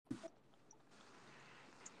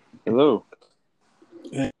Hello.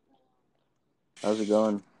 Hey, How's it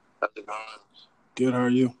going? good. How are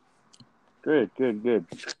you? Good.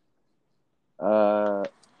 We'll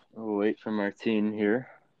wait for Martine here.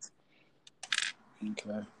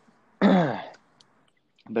 Okay.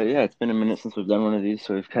 But yeah, it's been a minute since we've done one of these,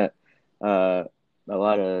 so we've got a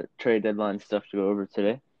lot of trade deadline stuff to go over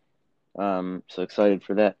today. So excited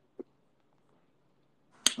for that.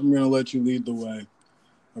 I'm gonna let you lead the way.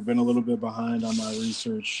 I've been a little bit behind on my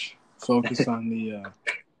research, focused on the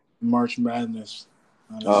March Madness.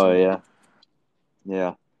 Honestly. Oh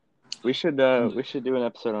yeah. We should do an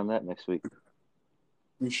episode on that next week.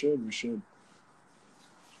 We should.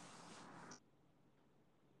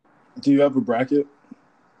 Do you have a bracket?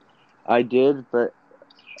 I did, but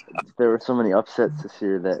there were so many upsets this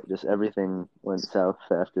year that just everything went south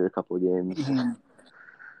after a couple of games. Mm-hmm.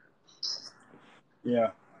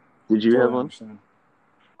 Yeah. Did you have one? Understand.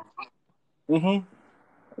 Mm-hmm.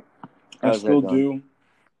 How's I still that going? do.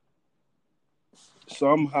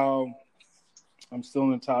 Somehow, I'm still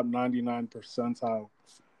in the top 99 percentile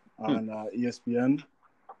on ESPN.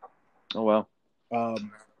 Oh wow.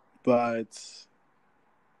 But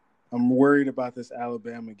I'm worried about this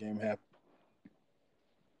Alabama game happening.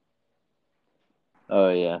 Oh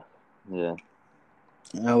yeah.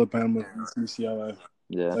 Alabama versus UCLA.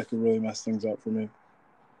 Yeah. That could really mess things up for me.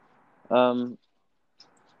 So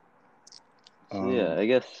yeah, I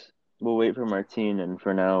guess we'll wait for Martine, and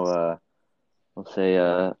for now, I'll say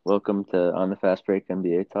welcome to On the Fast Break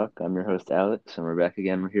NBA Talk. I'm your host Alex, and we're back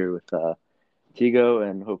again. We're here with Tigo,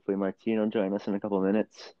 and hopefully Martine will join us in a couple of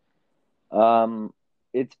minutes.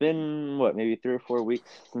 It's been maybe 3 or 4 weeks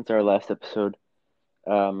since our last episode.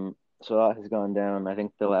 So a lot has gone down. I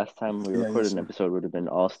think the last time we recorded an episode would have been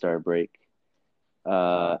All-Star break.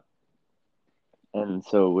 And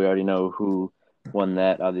so we already know who won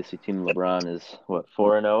that. Obviously, Team LeBron is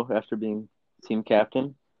 4-0 after being team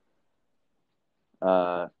captain.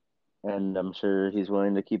 And I'm sure he's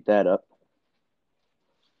willing to keep that up.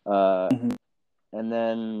 And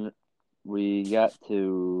then we got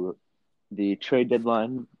to the trade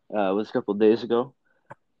deadline. It was a couple of days ago,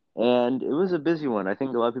 and it was a busy one. I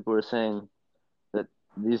think a lot of people were saying that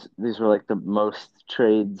these were like the most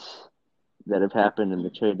trades that have happened in the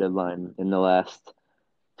trade deadline in the last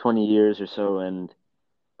 20 years or so, and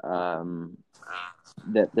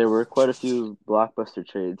that there were quite a few blockbuster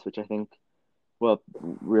trades, which I think,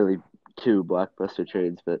 really 2 blockbuster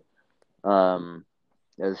trades. But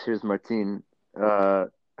here's Martine.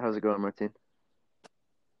 How's it going, Martine?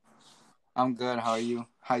 I'm good. How are you?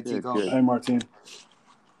 Hi, Tico. Good. Hi, Martine.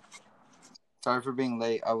 Sorry for being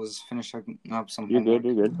late. I was finishing up some homework.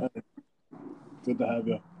 You're good. Good to have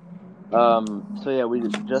you. So yeah, we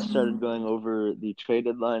just started going over the trade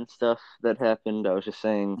deadline stuff that happened. I was just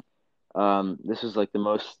saying, this was like the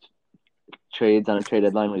most trades on a trade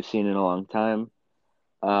deadline we've seen in a long time.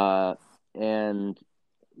 And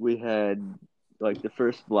we had like the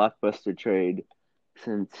first blockbuster trade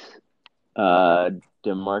since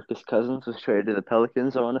DeMarcus Cousins was traded to the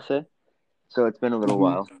Pelicans, I want to say. So it's been a little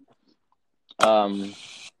while. I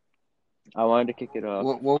wanted to kick it off.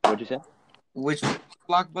 What'd you say? Which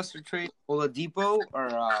blockbuster trade? Oladipo or?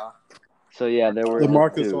 So yeah, there were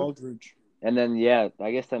LaMarcus Aldridge. And then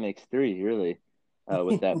I guess that makes 3 really,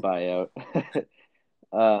 with that buyout.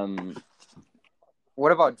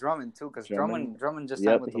 What about Drummond too? Because Drummond just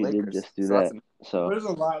signed with the Lakers. Did just do that. So there's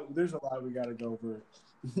a lot we got to go over.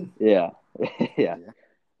 Yeah.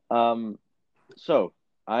 So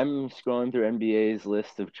I'm scrolling through NBA's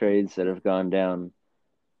list of trades that have gone down.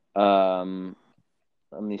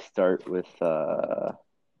 Let me start with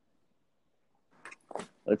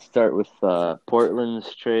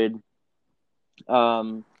Portland's trade.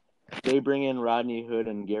 They bring in Rodney Hood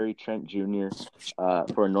and Gary Trent Jr.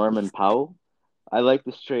 For Norman Powell. I like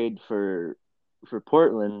this trade for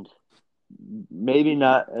Portland. Maybe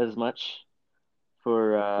not as much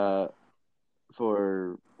for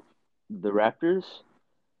the Raptors.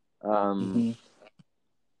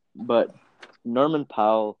 But Norman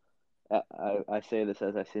Powell, I say this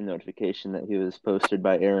as I see notification that he was posted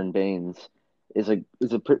by Aaron Baines, is a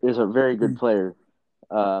very good player.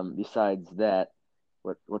 Besides that,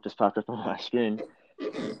 what just popped up on my screen,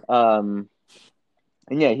 and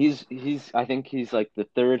yeah, he's I think he's like the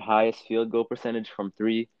 3rd highest field goal percentage from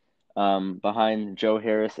 3, behind Joe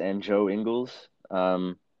Harris and Joe Ingles.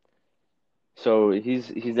 So he's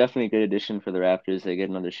definitely a good addition for the Raptors. They get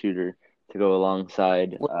another shooter to go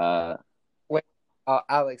alongside. Wait,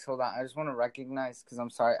 Alex, hold on. I just want to recognize, because I'm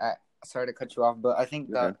sorry, sorry to cut you off, but I think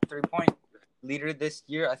the 3-point leader this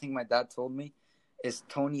year, I think my dad told me, is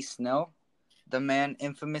Tony Snell. the man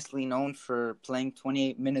infamously known for playing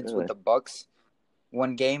 28 minutes with Really? the Bucks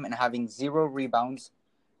one game and having 0 rebounds,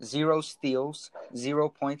 0 steals, 0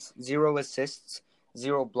 points, 0 assists,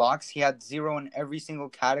 0 blocks. He had 0 in every single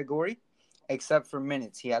category except for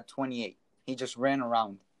minutes. He had 28. He just ran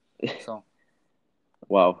around. So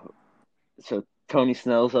Wow. So Tony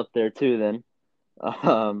Snell's up there too then.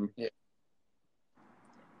 yeah.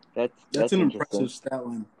 That's an interesting. impressive stat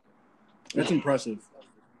line. That's impressive.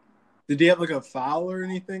 Did he have like a foul or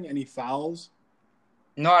anything? Any fouls?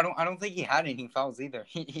 No, I don't think he had any fouls either.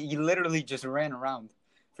 He literally just ran around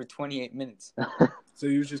for 28 minutes. So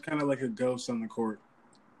he was just kind of like a ghost on the court.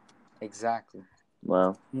 Exactly.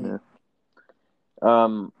 Wow. Yeah.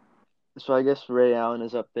 So I guess Ray Allen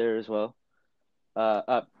is up there as well.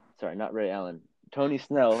 Sorry, not Ray Allen. Tony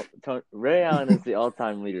Snell. Ray Allen is the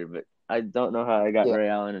all-time leader, but I don't know how I got Ray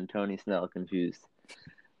Allen and Tony Snell confused.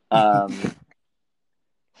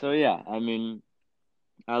 So yeah, I mean,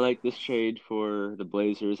 I like this trade for the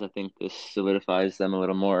Blazers. I think this solidifies them a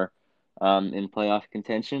little more in playoff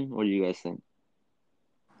contention. What do you guys think?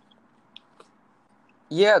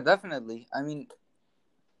 Yeah, definitely. I mean,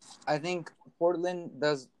 I think Portland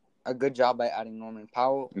does a good job by adding Norman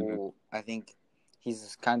Powell, who I think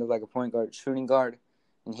he's kind of like a point guard, shooting guard,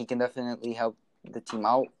 and he can definitely help the team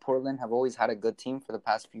out. Portland have always had a good team for the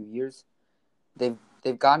past few years. They've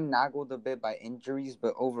gotten naggled a bit by injuries,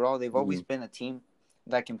 but overall they've always been a team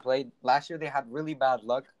that can play. Last year they had really bad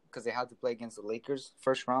luck because they had to play against the Lakers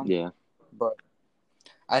first round. Yeah. But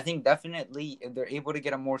I think definitely if they're able to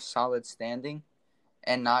get a more solid standing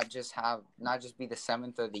and not just be the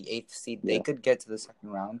 7th or the 8th seed, they could get to the second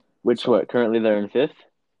round. Currently they're in 5th,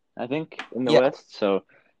 I think, in the West. So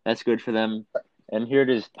that's good for them. And here it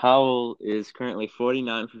is. Powell is currently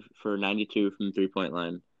 49 for 92 from the three-point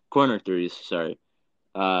line. Corner threes, sorry.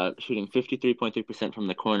 Shooting 53.3% from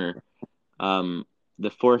the corner. The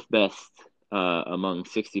fourth best among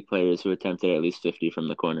 60 players who attempted at least 50 from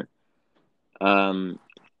the corner.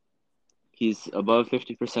 He's above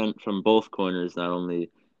 50% from both corners, not only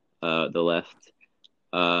the left.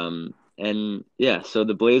 And yeah, so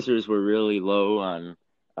the Blazers were really low on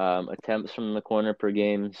attempts from the corner per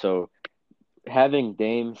game. So having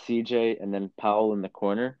Dame, CJ, and then Powell in the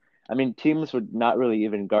corner, I mean, teams would not really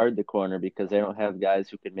even guard the corner because they don't have guys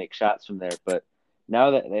who could make shots from there. But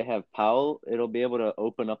now that they have Powell, it'll be able to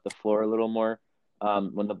open up the floor a little more.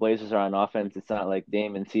 When the Blazers are on offense, it's not like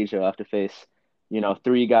Dame and CJ will have to face,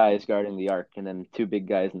 3 guys guarding the arc and then 2 big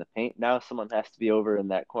guys in the paint. Now someone has to be over in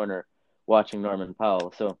that corner watching Norman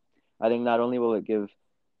Powell. So I think not only will it give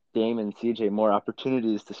Dame and CJ more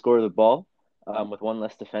opportunities to score the ball with one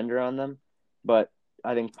less defender on them, but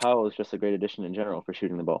I think Powell is just a great addition in general for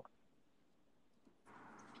shooting the ball.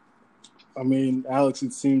 I mean, Alex,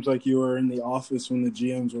 it seems like you were in the office when the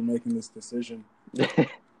GMs were making this decision.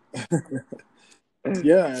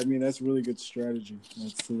 Yeah, I mean, that's really good strategy.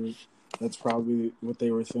 That's probably what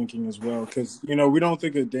they were thinking as well. Because, we don't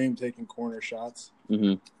think of Dame taking corner shots.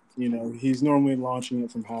 Mm-hmm. He's normally launching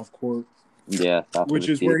it from half court. Yeah. Which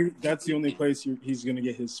is that's the only place he's going to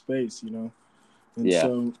get his space, And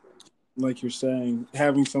so, like you're saying,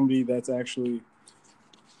 having somebody that's actually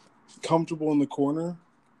comfortable in the corner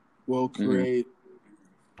will create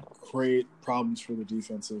problems for the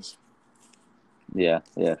defenses. Yeah,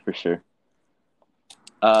 for sure.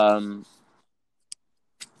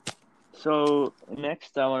 So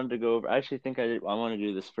next I wanted to go over, I actually think I want to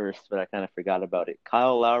do this first, but I kind of forgot about it.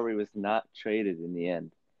 Kyle Lowry was not traded in the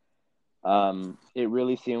end. It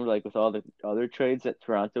really seemed like with all the other trades that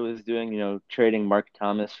Toronto was doing, trading Mark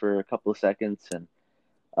Thomas for a couple of seconds and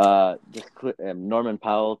Norman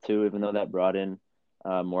Powell too, even though that brought in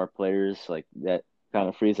more players, like that kind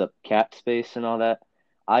of frees up cap space and all that.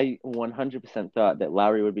 I 100% thought that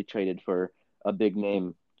Lowry would be traded for a big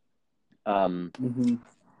name,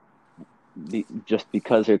 just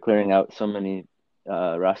because they're clearing out so many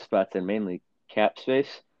roster spots and mainly cap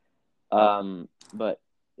space. But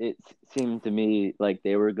it seemed to me like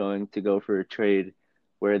they were going to go for a trade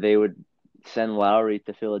where they would send Lowry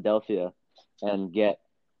to Philadelphia and get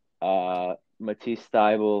Matisse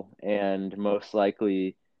Thybulle and most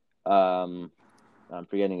likely, I'm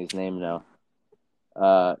forgetting his name now,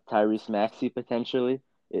 Tyrese Maxey potentially,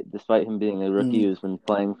 despite him being a rookie who's been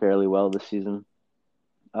playing fairly well this season.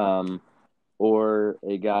 Or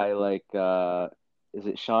a guy like, is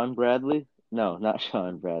it Sean Bradley? No, not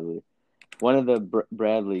Sean Bradley. One of the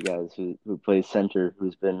Bradley guys who plays center,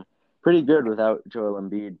 who's been pretty good without Joel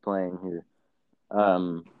Embiid playing here.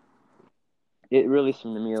 It really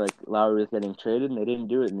seemed to me like Lowry was getting traded, and they didn't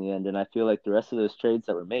do it in the end. And I feel like the rest of those trades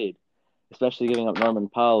that were made, especially giving up Norman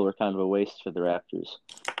Powell, were kind of a waste for the Raptors.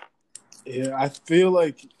 Yeah, I feel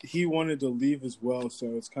like he wanted to leave as well, so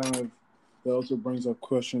it's kind of that also brings up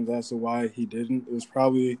questions as to why he didn't. It was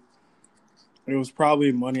probably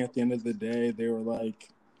money at the end of the day. They were like,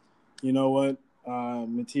 you know what,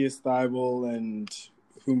 Matthias Thibault and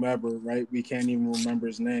whomever, right? We can't even remember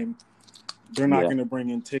his name. They're not Yeah. going to bring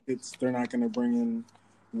in tickets. They're not going to bring in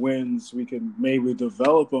wins. We can maybe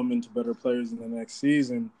develop them into better players in the next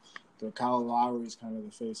season. But Kyle Lowry is kind of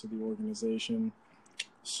the face of the organization.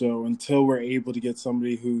 So until we're able to get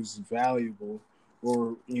somebody who's valuable,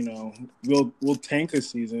 or we'll tank a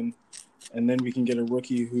season, and then we can get a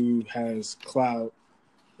rookie who has clout,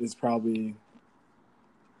 is probably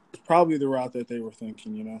the route that they were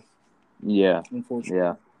thinking. Yeah.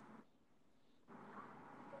 Unfortunately.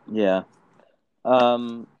 Yeah.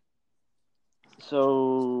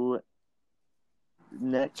 So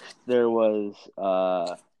next there was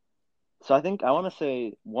so I think I want to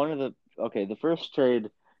say the first trade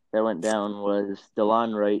that went down was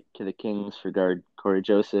DeLon Wright to the Kings for guard Corey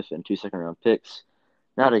Joseph and 2 second-round picks.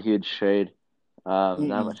 Not a huge trade. Not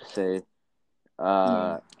Mm-mm. much to say.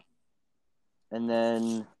 Yeah. And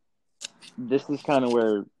then this is kind of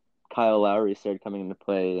where Kyle Lowry started coming into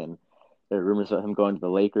play, and there are rumors about him going to the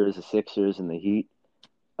Lakers, the Sixers, and the Heat.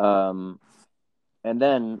 Um, and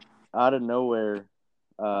then out of nowhere,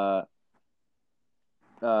 uh,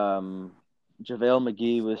 JaVale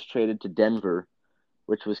McGee was traded to Denver,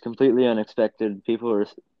 which was completely unexpected. People were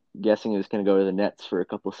guessing he was going to go to the Nets for a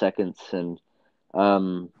couple seconds, and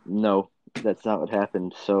no, that's not what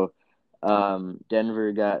happened. So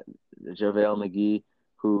Denver got JaVale McGee,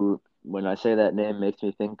 who, when I say that name, makes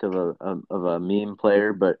me think of a meme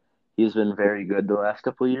player, but he's been very good the last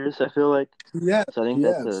couple of years, I feel like. Yes. So I think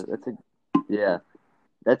Yes. yeah,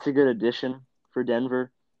 that's a good addition for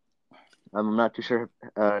Denver. I'm not too sure,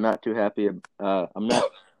 not too happy. I'm not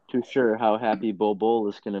too sure how happy Bol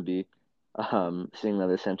is going to be, seeing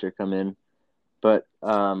another center come in. But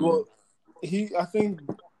Well, I think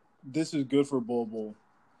this is good for Bol Bol.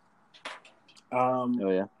 oh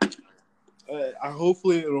yeah,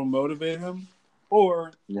 Hopefully it'll motivate him,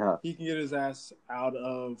 or yeah, he can get his ass out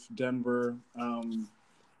of Denver,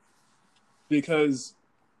 because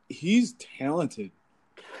he's talented.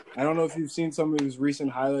 I don't know if you've seen some of his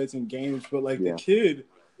recent highlights in games, but like the yeah, kid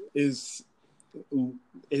is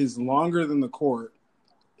longer than the court.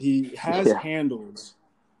 He has yeah. handles,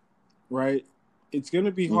 right? It's going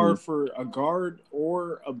to be Hmm. hard for a guard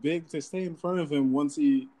or a big to stay in front of him once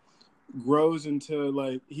he grows into,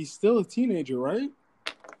 like, he's still a teenager, right?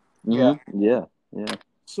 Yeah. Yeah, yeah,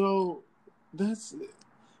 So there's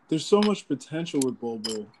so much potential with Bol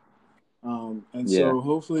Bol. And yeah. so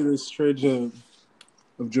hopefully this trade of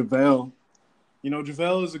JaVale,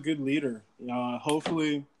 JaVale is a good leader.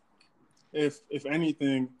 Hopefully, if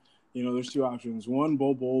anything, there's two options. One,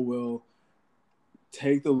 Bol Bol will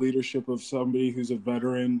take the leadership of somebody who's a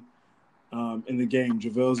veteran in the game.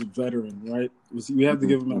 JaVale's a veteran, right? We have to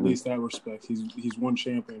give him at Hmm. least that respect. He's won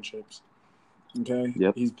championships. Okay,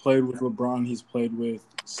 Yep. he's played with LeBron. He's played with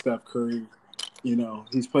Steph Curry.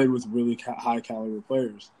 He's played with really high caliber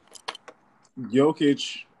players.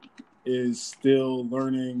 Jokic is still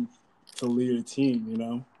learning to lead a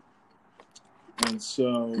team. And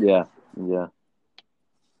so Yeah, yeah.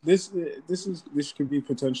 this could be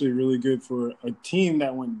potentially really good for a team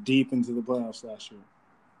that went deep into the playoffs last year.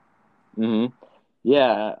 Hmm.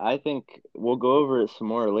 Yeah, I think we'll go over it some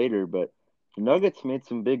more later, but the Nuggets made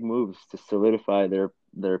some big moves to solidify their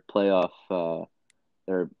playoff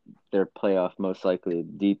their their playoff most likely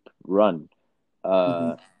deep run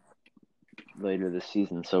Mm-hmm. uh later this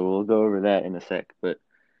season. So we'll go over that in a sec. But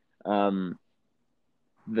um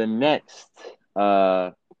the next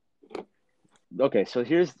okay, so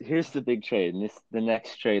here's the big trade, and this the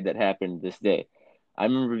next trade that happened this day. I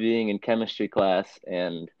remember being in chemistry class,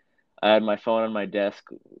 and I had my phone on my desk,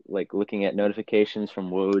 like looking at notifications from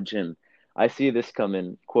Woj, and I see this come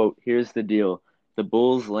in. Quote, here's the deal. The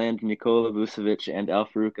Bulls land Nikola Vucevic and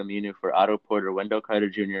Al-Farouq Aminu for Otto Porter, Wendell Carter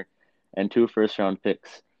Jr., and 2 first-round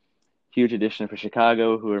picks. Huge addition for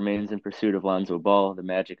Chicago, who remains in pursuit of Lonzo Ball. The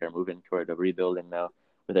Magic are moving toward a rebuilding now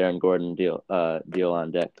with Aaron Gordon deal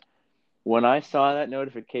on deck. When I saw that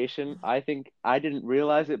notification, I think I didn't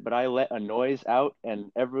realize it, but I let a noise out,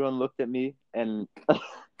 and everyone looked at me, and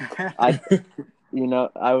I,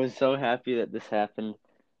 I was so happy that this happened,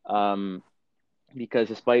 um, because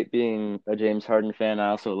despite being a James Harden fan, I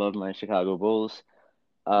also love my Chicago Bulls.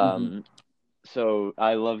 Mm-hmm. Um, so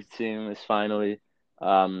I loved seeing this finally.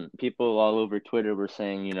 People all over Twitter were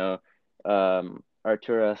saying, Arturas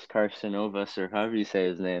Karstanovas, or however you say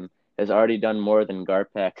his name, has already done more than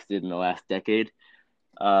Garpax did in the last decade.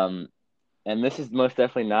 Um, and this is most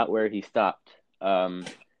definitely not where he stopped. And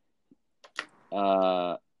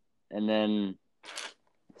then,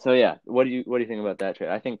 so yeah, what do you think about that trade?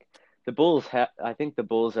 I think the Bulls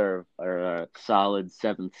are a solid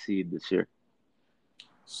seventh seed this year.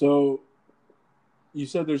 So, you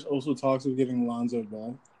said there's also talks of getting Lonzo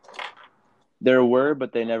Ball. There were,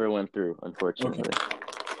 but they never went through, unfortunately. Okay.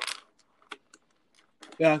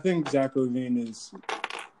 Yeah, I think Zach LaVine is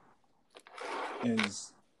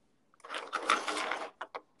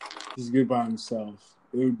he's good by himself.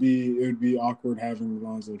 It would be awkward having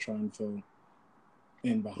Lonzo try and fill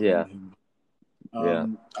in behind him.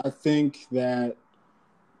 I think that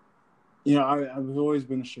I've always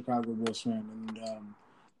been a Chicago Bulls fan, and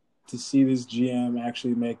to see this GM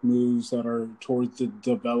actually make moves that are towards the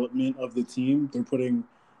development of the team, they're putting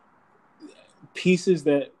pieces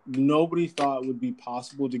that nobody thought would be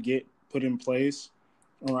possible to get put in place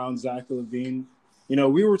around Zach LaVine.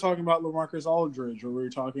 We were talking about LaMarcus Aldridge, or we were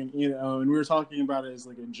talking, and we were talking about it as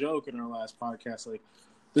like a joke in our last podcast. Like,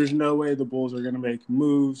 there's no way the Bulls are going to make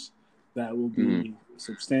moves that will be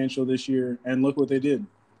substantial this year. And look what they did.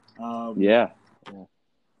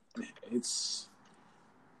 It's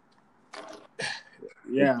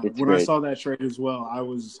when great. I saw that trade as well, I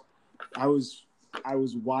was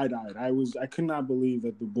wide-eyed. I could not believe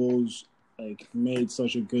that the Bulls made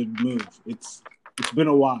such a good move. It's been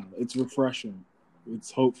a while. It's refreshing.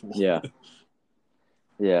 It's hopeful.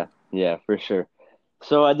 Yeah, for sure.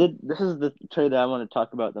 So this is the trade that I want to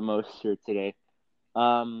talk about the most here today.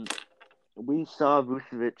 We saw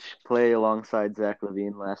Vucevic play alongside Zach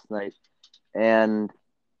LaVine last night, and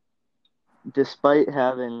despite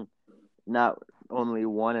having not only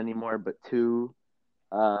one anymore, but two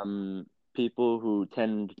people who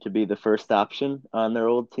tend to be the first option on their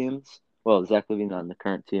old teams. Well, Zach LaVine on the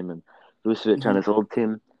current team and Vucevic on his old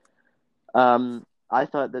team. I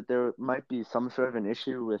thought that there might be some sort of an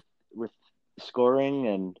issue with scoring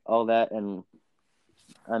and all that, and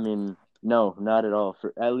I mean, no, not at all.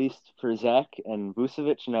 At least for Zach and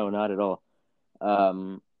Vucevic, no, not at all.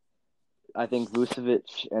 I think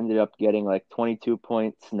Vucevic ended up getting 22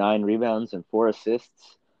 points, 9 rebounds, and 4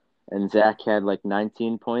 assists. And Zach had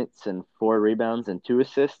 19 points and 4 rebounds and 2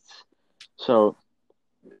 assists. So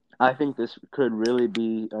I think this could really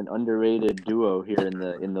be an underrated duo here in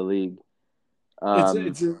the league. That's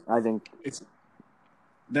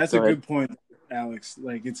a good point, Alex.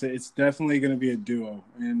 It's definitely going to be a duo,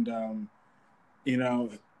 and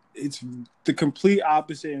it's the complete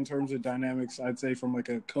opposite in terms of dynamics. I'd say from a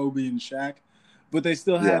Kobe and Shaq, but they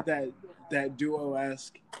still have that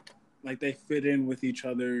duo-esque. They fit in with each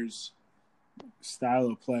other's style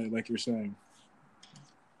of play, like you're saying.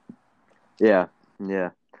 Yeah.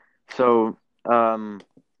 So,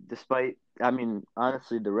 honestly,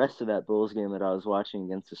 the rest of that Bulls game that I was watching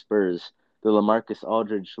against the Spurs, the LaMarcus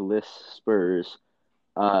Aldridge-less Spurs,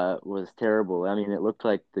 was terrible. I mean, it looked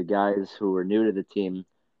like the guys who were new to the team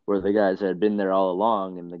were the guys that had been there all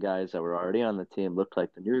along, and the guys that were already on the team looked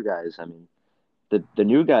like the new guys. I mean, the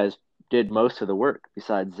new guys did most of the work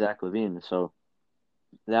besides Zach LaVine, so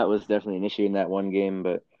that was definitely an issue in that one game,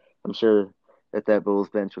 but I'm sure that Bulls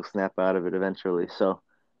bench will snap out of it eventually. So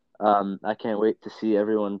I can't wait to see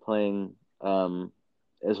everyone playing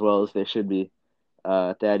as well as they should be.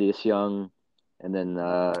 Thaddeus Young, and then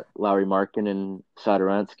Lauri Markkanen and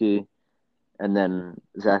Satoransky, and then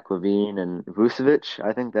Zach LaVine and Vucevic.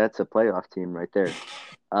 I think that's a playoff team right there.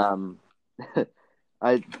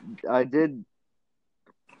 I did.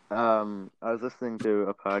 I was listening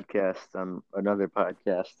to another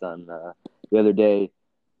podcast on the other day,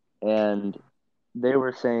 and they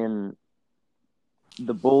were saying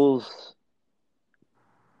the Bulls,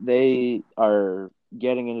 they are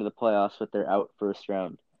getting into the playoffs with their out first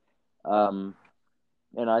round. And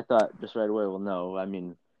I thought just right away, well, no. I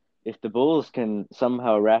mean, if the Bulls can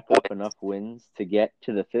somehow rack up enough wins to get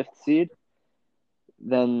to the 5th seed,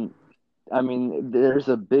 then, I mean,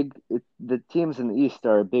 the teams in the East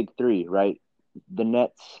are a big three, right? The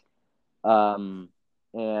Nets, and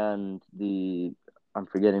I'm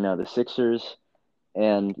forgetting now, the Sixers,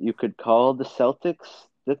 and you could call the Celtics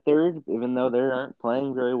the third, even though they aren't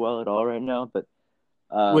playing very well at all right now. But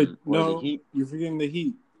wait, no, the Heat. You're forgetting the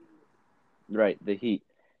Heat. Right, the Heat.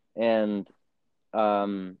 And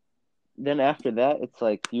then after that, it's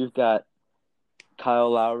like you've got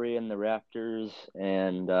Kyle Lowry and the Raptors,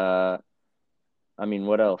 and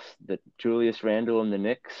what else? The Julius Randle and the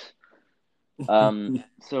Knicks.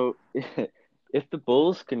 So if the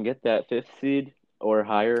Bulls can get that 5th seed or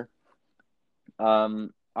higher,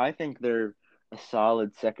 I think they're a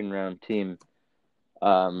solid second round team.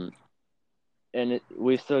 And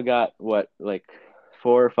we still got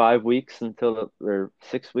 4 or 5 weeks or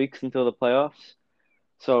 6 weeks until the playoffs.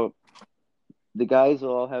 So the guys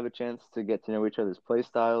will all have a chance to get to know each other's play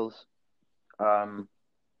styles. So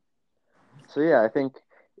yeah, I think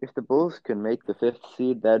if the Bulls can make the 5th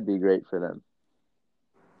seed, that'd be great for them.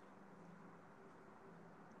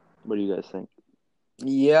 What do you guys think?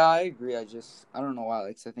 Yeah, I agree. I don't know,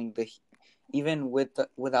 Alex. I think even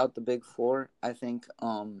without the Big Four, I think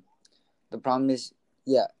the problem is,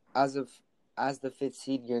 as the 5th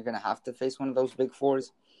seed, you're gonna have to face one of those Big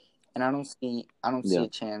Fours, and I don't see a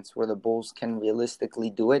chance where the Bulls can realistically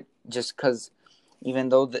do it. Just because, even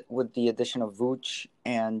though with the addition of Vooch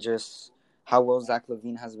and just how well Zach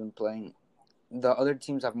LaVine has been playing, the other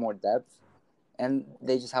teams have more depth, and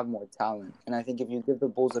they just have more talent. And I think if you give the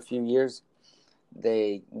Bulls a few years,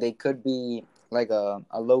 they could be like a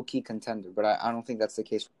low-key contender, but I don't think that's the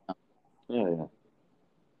case right now. Yeah.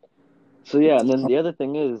 So, yeah, and then the other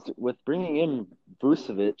thing is, with bringing in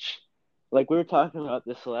Vucevic, like we were talking about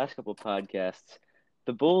this the last couple of podcasts,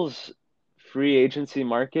 the Bulls' free agency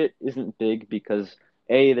market isn't big because,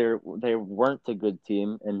 A, they weren't a good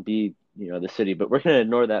team, and B, the city. But we're going to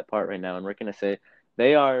ignore that part right now, and we're going to say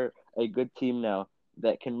they are a good team now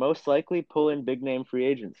that can most likely pull in big-name free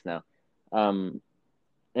agents now. And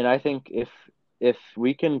I think if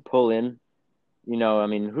we can pull in,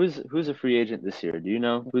 who's a free agent this year? Do you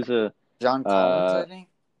know who's a John Collins? I think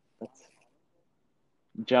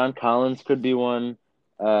John Collins could be one.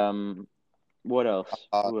 What else?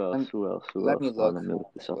 Who else? Let me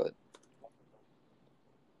look this up.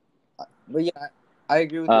 But yeah, I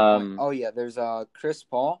agree with your point. Oh yeah, there's Chris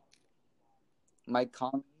Paul, Mike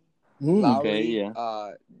Conley, Lowry,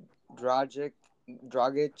 Dragic,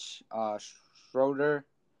 Schroeder,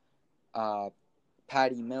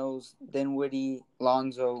 Patty Mills, Dinwiddie,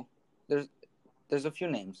 Lonzo. There's a few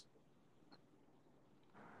names.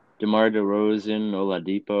 DeMar DeRozan,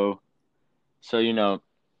 Oladipo. So,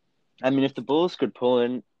 if the Bulls could pull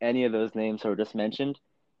in any of those names that were just mentioned,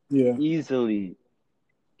 easily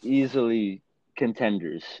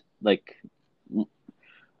contenders. Like,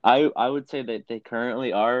 I would say that they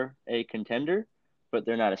currently are a contender, but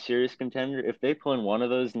they're not a serious contender. If they pull in one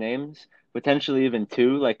of those names, potentially even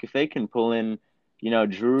two, like if they can pull in,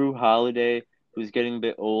 Drew Holiday, who's getting a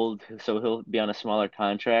bit old, so he'll be on a smaller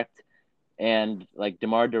contract, and like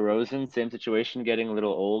DeMar DeRozan, same situation, getting a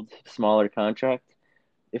little old, smaller contract.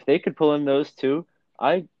 If they could pull in those two,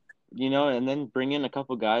 and then bring in a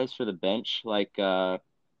couple guys for the bench, like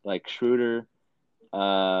Schroeder,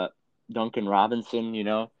 Duncan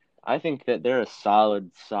Robinson, I think that they're a solid,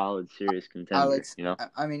 serious contender. Alex,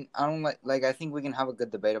 I mean, I don't I think we can have a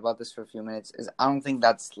good debate about this for a few minutes. I don't think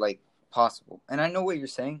that's possible, and I know what you're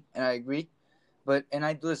saying, and I agree. And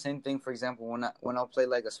I do the same thing. For example, when I'll play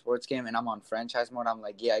a sports game and I'm on franchise mode, I'm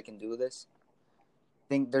like, yeah, I can do this. I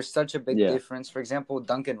think there's such a big difference. For example,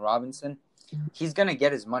 Duncan Robinson, he's gonna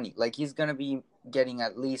get his money. He's gonna be getting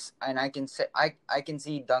at least, and I can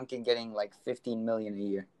see Duncan getting $15 million a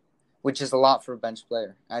year, which is a lot for a bench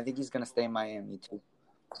player. I think he's gonna stay in Miami too.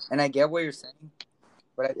 And I get what you're saying,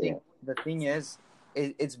 but I think the thing is,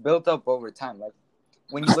 it's built up over time.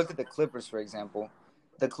 When you look at the Clippers, for example.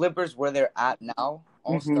 The Clippers, where they're at now,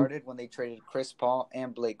 started when they traded Chris Paul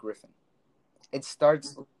and Blake Griffin. It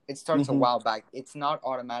starts a while back. It's not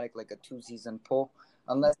automatic like a 2-season pull,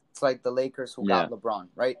 unless it's like the Lakers who got LeBron,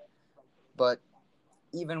 right? But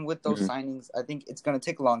even with those signings, I think it's going to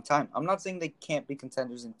take a long time. I'm not saying they can't be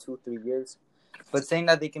contenders in 2-3 years, but saying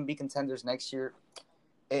that they can be contenders next year,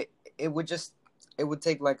 it would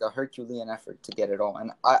take a Herculean effort to get it all,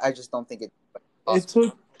 and I just don't think it's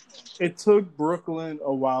possible. It took Brooklyn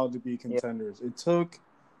a while to be contenders. Yeah.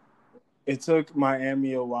 It took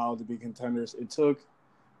Miami a while to be contenders. It took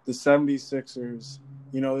the 76ers.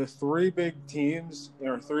 The three big teams,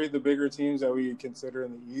 or three of the bigger teams that we consider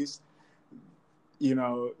in the East,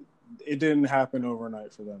 it didn't happen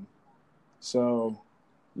overnight for them. So,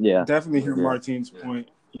 definitely hear Martin's point,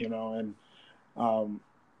 and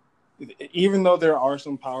even though there are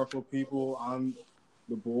some powerful people on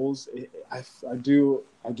the Bulls, I do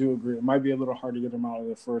agree. It might be a little hard to get them out of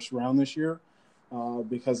the first round this year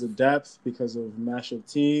because of depth, because of mesh of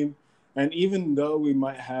team, and even though we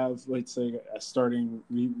might have, let's say,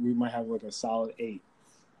 we might have a solid 8,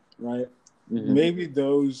 right? Mm-hmm. Maybe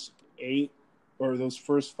those 8 or those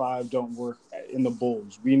first 5 don't work in the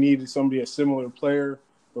Bulls. We need a similar player,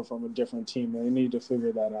 but from a different team. They need to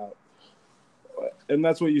figure that out, and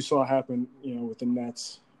that's what you saw happen, with the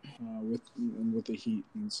Nets. With the Heat,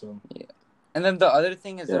 and so and then the other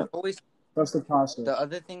thing is there's always that's the process. The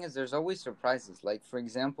other thing is there's always surprises. For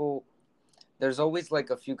example, there's always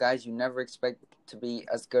a few guys you never expect to be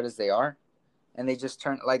as good as they are, and they just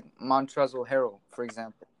turn like Montrezl Harrell, for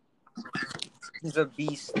example. He's a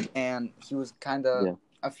beast, and he was kind of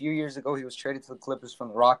a few years ago. He was traded to the Clippers from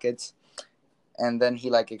the Rockets, and then he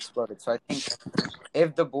like exploded. So I think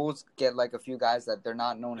if the Bulls get like a few guys that they're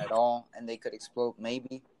not known at all, and they could explode,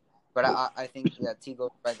 maybe. But I think that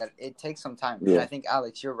Tigo's right that it takes some time. Yeah. And I think,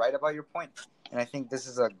 Alex, you're right about your point. And I think this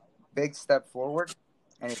is a big step forward,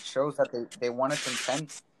 and it shows that they want to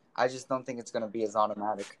contend. I just don't think it's going to be as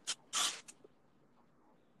automatic.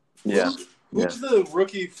 Yeah. Who's the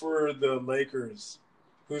rookie for the Lakers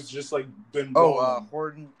who's just like been balling?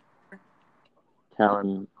 Horton.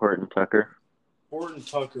 Talen Horton-Tucker.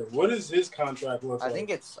 Horton-Tucker. What does his contract look like? I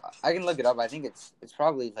think I can look it up. I think it's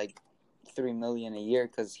probably like $3 million a year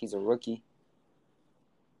because he's a rookie.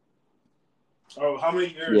 Oh, how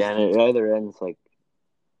many years? Yeah, and it either ends like,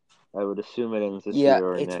 I would assume it ends this year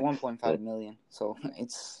or next. Yeah, it's $1.5 million. So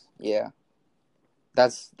it's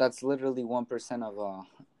that's literally 1%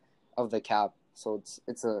 of the cap. So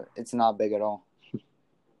it's not big at all.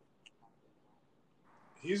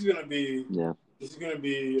 He's gonna be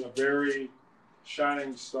a very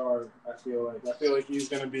shining star. I feel like he's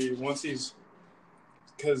gonna be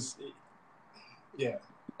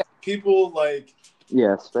people like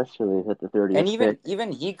especially at the 30th and pick.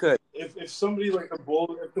 even he could. If somebody like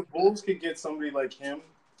if the Bulls could get somebody like him,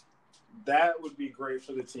 that would be great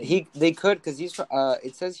for the team. They could because he's from,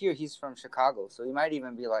 it says here he's from Chicago, so he might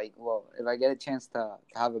even be like, well, if I get a chance to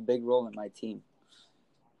have a big role in my team,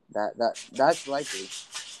 that's likely.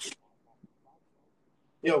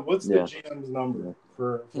 Yeah, what's the GM's number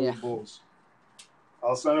for the Bulls?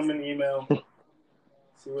 I'll send him an email.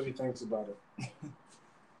 See what he thinks about it.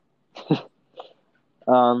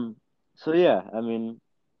 So yeah, I mean,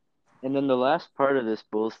 and then the last part of this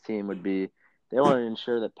Bulls team would be they want to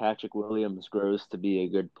ensure that Patrick Williams grows to be a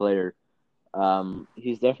good player.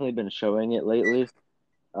 He's definitely been showing it lately.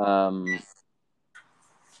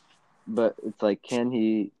 But it's like, can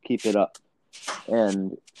he keep it up?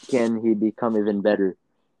 And can he become even better?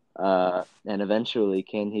 And eventually,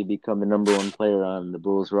 can he become the number one player on the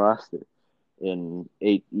Bulls roster in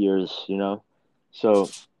 8 years, So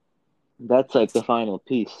that's like the final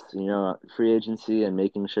piece, free agency and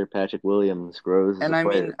making sure Patrick Williams grows as a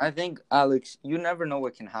player. Mean, I think, Alex, you never know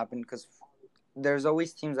what can happen because there's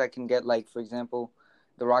always teams that can get, like, for example,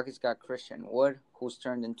 the Rockets got Christian Wood, who's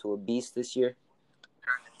turned into a beast this year.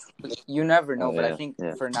 You never know, but I think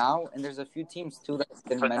for now, and there's a few teams, too, that we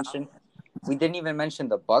didn't mention. We didn't even mention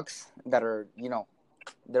the Bucks that are,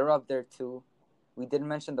 they're up there, too. We didn't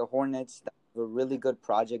mention the Hornets that have a really good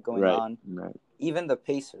project going on. Right. Even the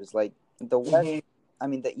Pacers, like, the West, I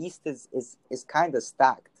mean, the East is kind of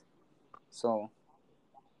stacked. So.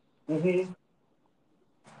 Mm-hmm.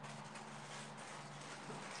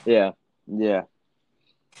 Yeah.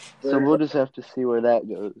 So we'll just have to see where that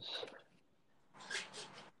goes.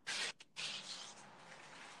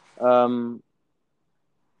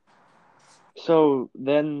 So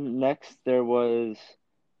then next there was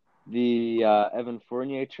the Evan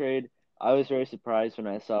Fournier trade. I was very surprised when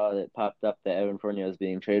I saw that it popped up that Evan Fournier was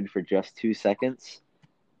being traded for just 2 seconds.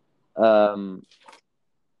 And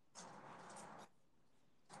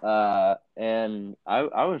I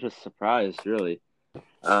was just surprised, really.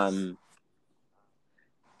 I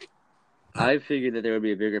figured that there would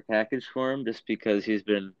be a bigger package for him just because he's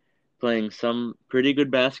been playing some pretty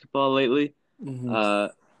good basketball lately.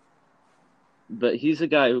 Mm-hmm. But he's a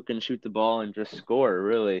guy who can shoot the ball and just score,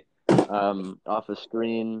 really, off a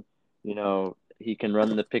screen. He can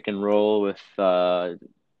run the pick and roll with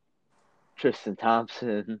Tristan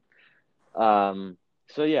Thompson.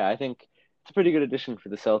 So, yeah, I think it's a pretty good addition for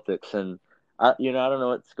the Celtics. And, I don't know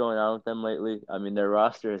what's going on with them lately. I mean, their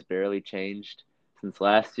roster has barely changed since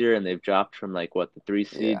last year, and they've dropped from, the 3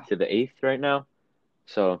 seed to the 8th right now.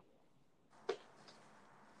 So,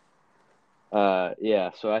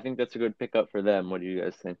 so I think that's a good pickup for them. What do you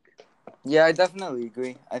guys think? Yeah, I definitely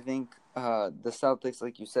agree. I think the Celtics,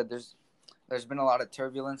 like you said, there's been a lot of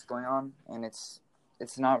turbulence going on, and it's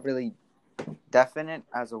not really definite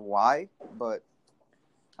as a why, but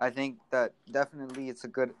I think that definitely it's a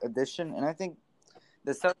good addition, and I think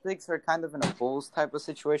the Celtics are kind of in a Bulls type of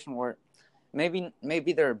situation where maybe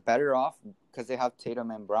they're better off because they have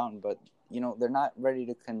Tatum and Brown, but they're not ready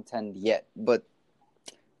to contend yet. But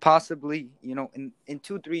possibly, in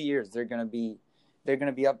 2-3 years they're gonna be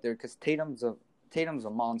up there because Tatum's a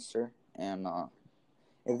monster, and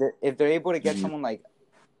if they're able to get someone like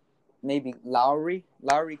maybe Lowry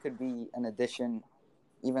could be an addition,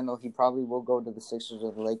 even though he probably will go to the Sixers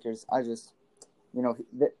or the Lakers. I just,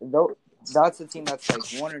 that's a team that's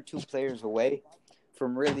like 1 or 2 players away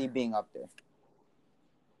from really being up there.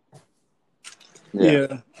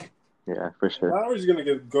 Yeah. Yeah, for sure. Lowry's going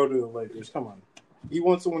to go to the Lakers. Come on. He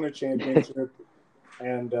wants to win a championship,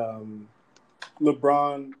 and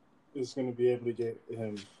LeBron is going to be able to get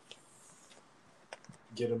him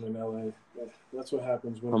in LA. That's what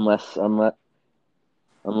happens when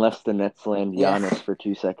unless the Nets land Giannis for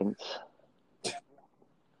 2 seconds.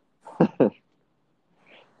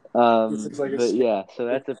 But yeah, so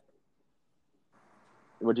that's a.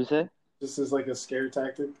 What'd you say? This is like a scare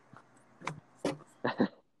tactic.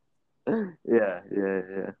 Yeah.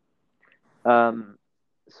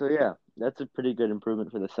 So yeah, that's a pretty good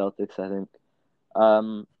improvement for the Celtics, I think.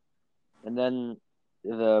 And then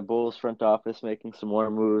the Bulls front office making some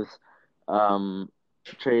more moves,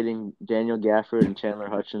 trading Daniel Gafford and Chandler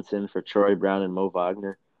Hutchinson for Troy Brown and Mo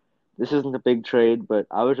Wagner. This isn't a big trade, but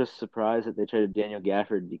I was just surprised that they traded Daniel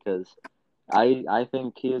Gafford because I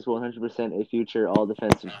think he is 100% a future all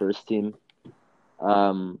defensive first team.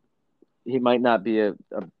 He might not be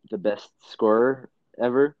the best scorer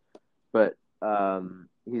ever, but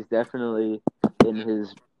he's definitely in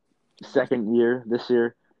his second year this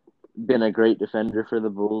year been a great defender for the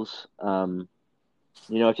Bulls.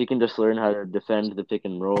 If you can just learn how to defend the pick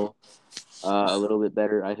and roll a little bit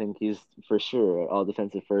better, I think he's for sure all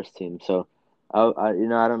defensive first team. So, I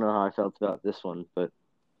don't know how I felt about this one, but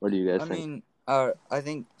what do you guys think? I mean, I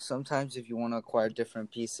think sometimes if you want to acquire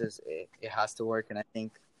different pieces, it has to work. And I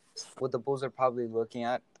think what the Bulls are probably looking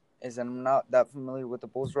at is, and I'm not that familiar with the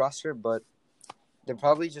Bulls roster, but they're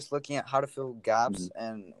probably just looking at how to fill gaps. Mm-hmm.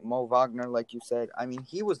 And Mo Wagner, like you said, I mean,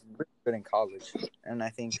 he was really good in college. And I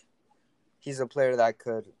think he's a player that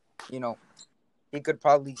could, he could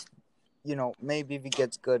probably, maybe if he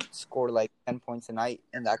gets good, score like 10 points a night,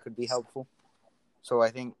 and that could be helpful. So I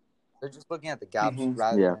think they're just looking at the gaps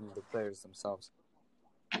rather than the players themselves.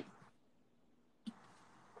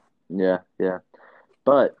 Yeah.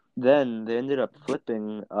 But then they ended up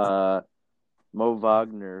flipping Mo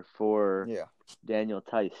Wagner for Daniel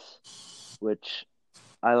Theis, which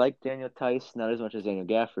I like Daniel Theis not as much as Daniel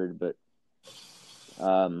Gafford, but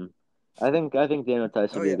I think Daniel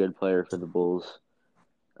Theis would be a good player for the Bulls.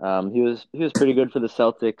 He was pretty good for the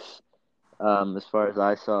Celtics, as far as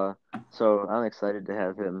I saw. So I'm excited to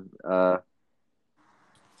have him.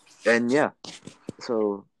 And yeah,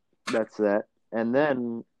 so that's that. And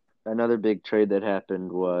then another big trade that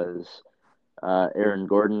happened was Aaron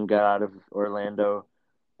Gordon got out of Orlando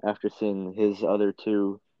after seeing his other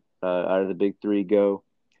two out of the big three go.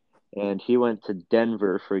 And he went to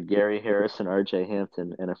Denver for Gary Harris and RJ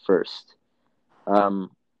Hampton and a first.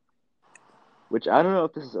 Which I don't know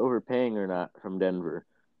if this is overpaying or not from Denver.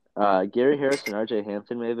 Gary Harris and RJ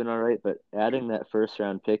Hampton may have been all right, but adding that first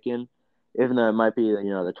round pick in, even though it might be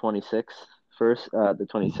the 26th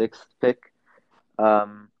pick, I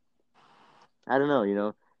don't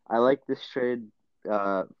know. I like this trade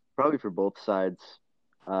probably for both sides.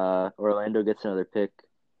 Orlando gets another pick,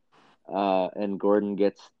 and Gordon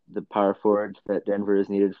gets the power forward that Denver has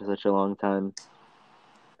needed for such a long time,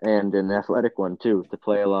 and an athletic one too to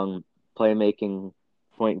play along playmaking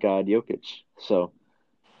point guard Jokic. So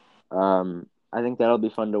I think that'll be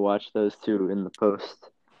fun to watch those two in the post.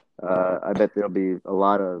 I bet there'll be a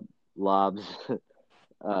lot of lobs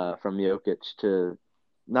from Jokic to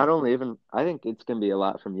not only even I think it's going to be a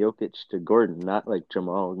lot from Jokic to Gordon, not like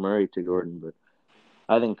Jamal Murray to Gordon, but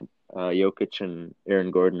I think Jokic and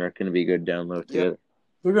Aaron Gordon are going to be good down low together.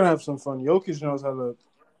 We're going to have some fun. Jokic knows how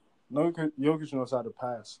to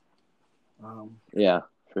pass. Yeah,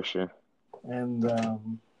 for sure. And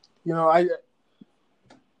I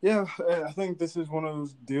think this is one of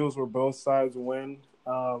those deals where both sides win.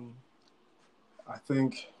 I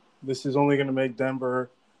think this is only going to make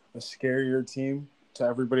Denver a scarier team to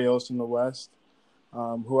everybody else in the West.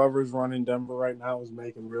 Whoever's running Denver right now is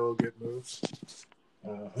making real good moves.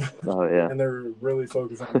 And they're really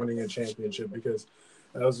focused on winning a championship because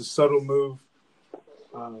that was a subtle move.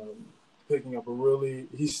 Picking up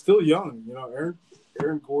he's still young.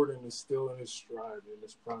 Aaron Gordon is still in his stride, in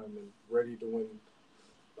his prime, and ready to win.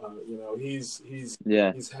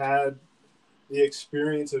 He's had the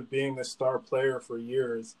experience of being the star player for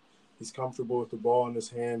years. He's comfortable with the ball in his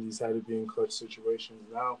hand. He's had to be in clutch situations.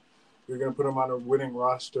 Now you're going to put him on a winning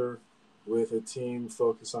roster with a team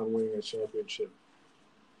focused on winning a championship.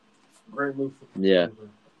 Great move for Denver.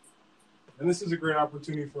 And this is a great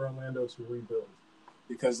opportunity for Orlando to rebuild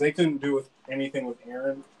because they couldn't do anything with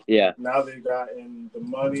Aaron. Yeah. Now they've gotten the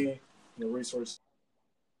money and the resources.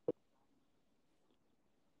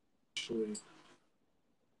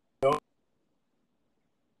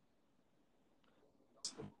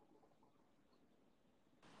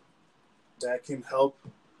 That can help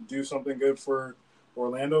do something good for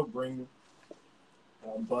Orlando, bring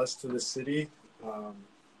buzz to the city.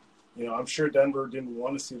 I'm sure Denver didn't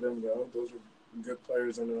want to see them go. Those are good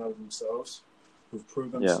players in and of themselves who've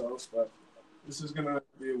proved themselves. Yeah. But this is going to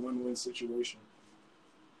be a win-win situation.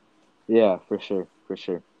 Yeah, for sure.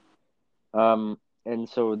 And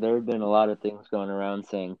so there have been a lot of things going around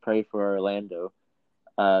saying pray for Orlando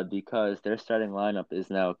because their starting lineup is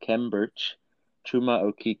now Khem Birch, Chuma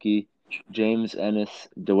Okeke, James Ennis,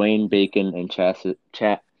 Dwayne Bacon, and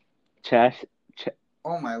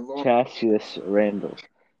oh my Lord, Cassius Randall.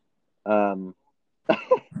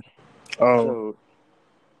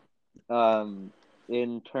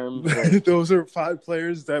 In terms of those are 5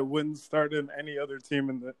 players that wouldn't start in any other team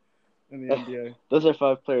in the NBA. Those are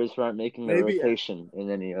 5 players who aren't making a rotation in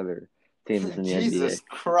any other teams in the NBA. Jesus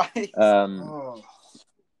Christ.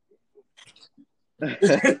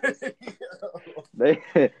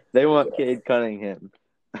 They want Cade Cunningham.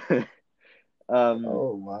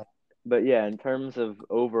 Wow. But yeah, in terms of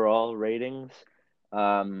overall ratings,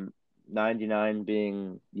 99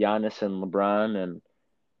 being Giannis and LeBron, and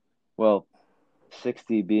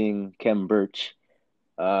 60 being Khem Birch.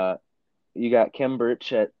 You got Khem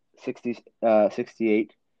Birch at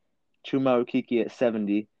 68, Chuma Okeke at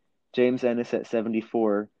 70, James Ennis at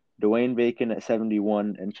 74, Dwayne Bacon at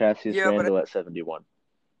 71, and Cassius Randall at 71.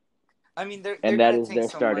 I mean, they're that is their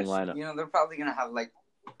starting lineup. They're probably gonna have like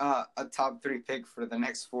a top 3 pick for the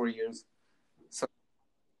next 4 years. So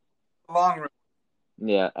long run.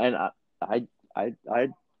 Yeah, and I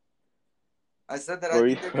said that. What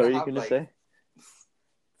are you gonna say?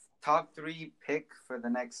 Top 3 pick for the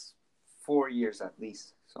next 4 years at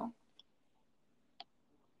least. So.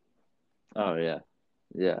 Oh yeah.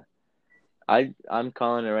 I'm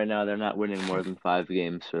calling it right now. They're not winning more than 5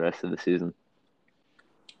 games for the rest of the season.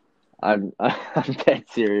 I'm dead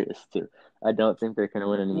serious too. I don't think they're going to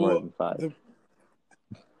win any more than 5.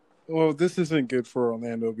 This isn't good for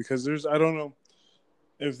Orlando because I don't know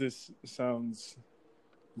if this sounds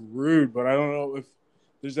rude, but I don't know if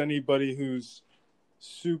there's anybody who's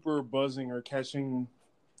super buzzing or catching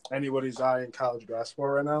anybody's eye in college basketball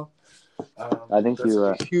right now. I think that's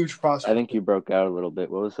a huge prospect. I think you broke out a little bit.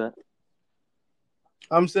 What was that?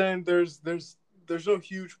 I'm saying there's no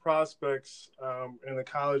huge prospects in the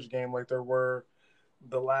college game like there were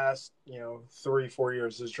the last 3-4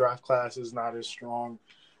 years. This draft class is not as strong,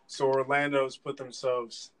 so Orlando's put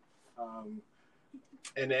themselves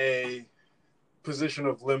in a position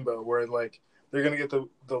of limbo where like they're gonna get the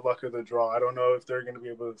luck of the draw. I don't know if they're gonna be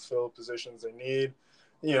able to fill positions they need,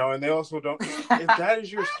 and they also don't. If that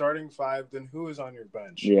is your starting 5, then who is on your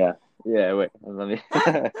bench? Yeah. Wait, let me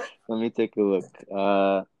let me take a look.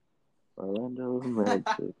 Orlando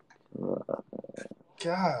Magic.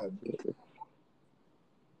 God.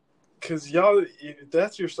 Because y'all, if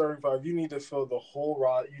that's your starting 5, you need to fill the whole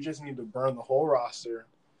roster. You just need to burn the whole roster.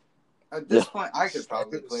 At this point, I could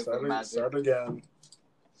probably play for the Magic. Start again.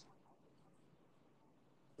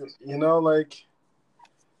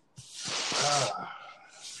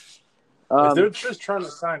 if they're just trying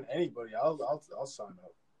to sign anybody, I'll sign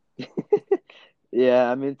up.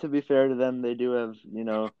 Yeah, I mean, to be fair to them, they do have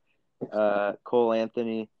Cole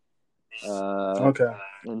Anthony,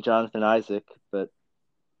 and Jonathan Isaac, but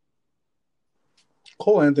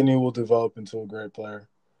Cole Anthony will develop into a great player.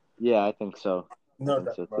 Yeah, I think so. No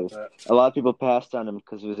doubt about that. A lot of people passed on him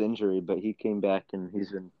because of his injury, but he came back and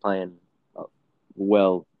he's been playing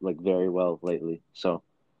well, like very well lately. So,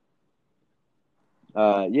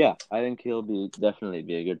 yeah, I think he'll definitely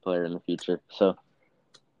be a good player in the future. So,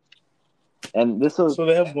 and so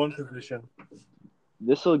they have one position.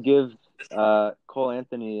 This will give Cole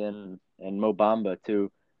Anthony and Mo Bamba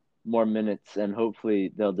too more minutes, and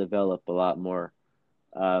hopefully they'll develop a lot more.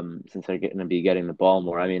 Since they're going to be getting the ball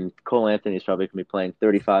more. I mean, Cole Anthony's probably going to be playing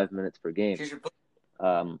 35 minutes per game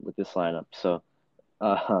with this lineup. So,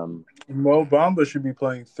 Mo Bamba should be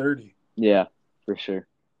playing 30. Yeah, for sure.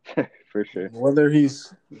 For sure. Whether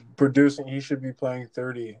he's producing, he should be playing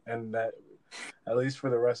 30, and that at least for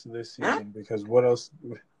the rest of this season. Because what else?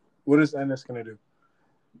 What is Ennis going to do?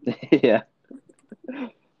 Yeah.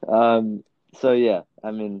 So yeah,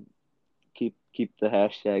 I mean, keep the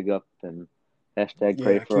hashtag up and. Hashtag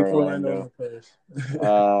pray for Orlando.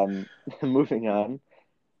 Moving on,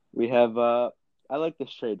 we have I like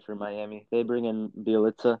this trade for Miami. They bring in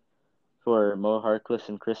Bjelica for Mo Harkless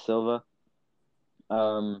and Chris Silva.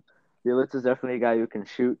 Bjelica is definitely a guy who can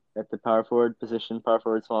shoot at the power forward position, power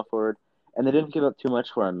forward, small forward, and they didn't give up too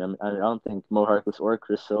much for him. I don't think Mo Harkless or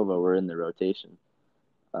Chris Silva were in the rotation,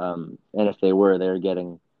 and if they were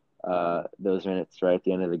getting those minutes right at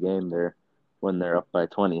the end of the game there when they're up by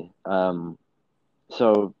 20.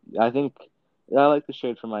 So I think I like the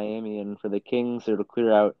trade for Miami, and for the Kings, it'll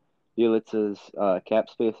clear out Bielitsa's cap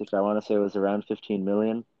space, which I want to say was around 15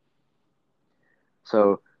 million.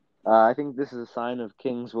 So I think this is a sign of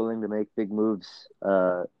Kings willing to make big moves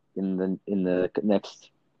in the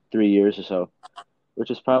next 3 years or so,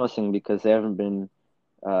 which is promising because they haven't been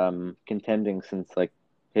contending since like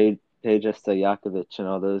Peja Stojakovic and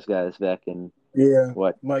all those guys back in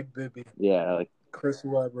what? Mike Bibby. Yeah, like Chris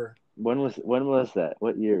Webber. When was that?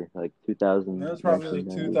 What year? Like 2000? That was probably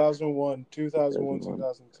like 2001,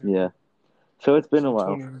 2002. Yeah. So it's been a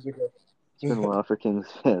while. 20 years ago. It's been a while for Kings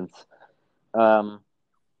fans. So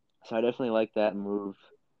I definitely like that move.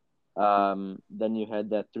 Then you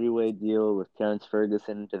had that three-way deal with Terrence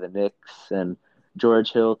Ferguson to the Knicks and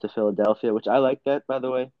George Hill to Philadelphia, which I like that, by the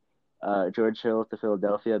way. George Hill to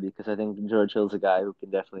Philadelphia because I think George Hill's a guy who can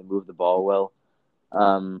definitely move the ball well.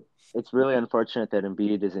 It's really unfortunate that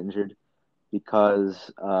Embiid is injured because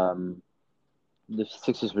the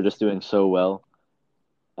Sixers were just doing so well.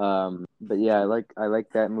 But yeah, I like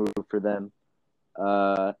that move for them.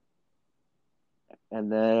 And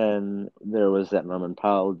then there was that Norman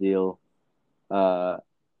Powell deal. And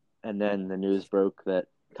then the news broke that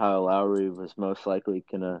Kyle Lowry was most likely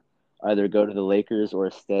going to either go to the Lakers or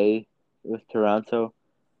stay with Toronto.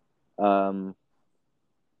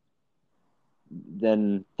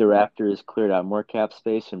 Then the Raptors cleared out more cap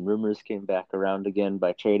space, and rumors came back around again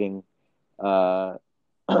by trading Matt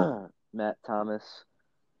Thomas.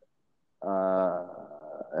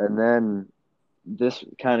 And then this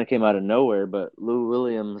kind of came out of nowhere, but Lou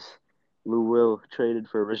Will traded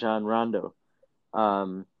for Rajon Rondo.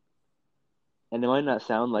 And it might not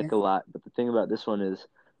sound like a lot, but the thing about this one is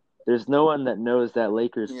there's no one that knows that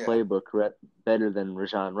Lakers playbook better than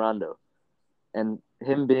Rajon Rondo. And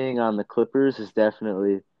him being on the Clippers is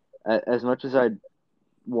definitely, as much as I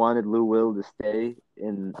wanted Lou Will to stay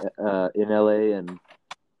in LA and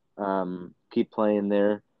keep playing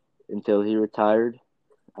there until he retired,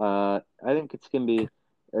 I think it's going to be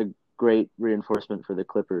a great reinforcement for the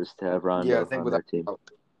Clippers to have Rondo on their team.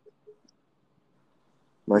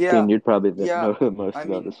 Martin, you'd probably know the most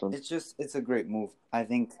about this one. It's a great move. I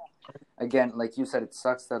think, again, like you said, it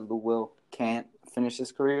sucks that Lou Will can't finish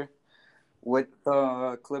his career with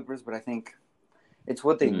the Clippers, but I think it's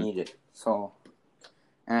what they needed. So,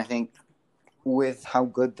 and I think with how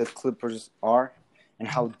good the Clippers are and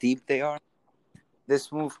how deep they are,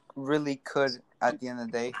 this move really could, at the end of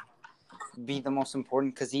the day, be the most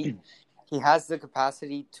important because he has the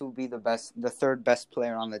capacity to be the third best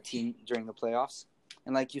player on the team during the playoffs.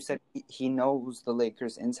 And like you said, he knows the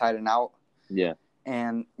Lakers inside and out. Yeah.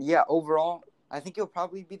 And overall, I think he'll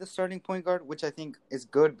probably be the starting point guard, which I think is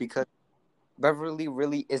good because Beverly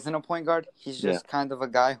really isn't a point guard. He's just kind of a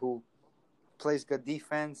guy who plays good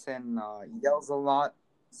defense and yells a lot.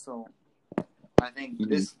 So I think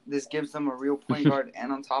this gives them a real point guard.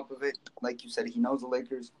 And on top of it, like you said, he knows the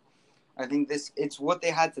Lakers. I think it's what they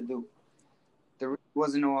had to do. There really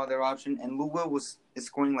wasn't no other option. And Lou Will is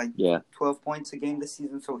scoring 12 points a game this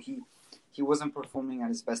season, so he wasn't performing at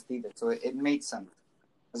his best either. So it made sense.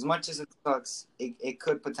 As much as it sucks, it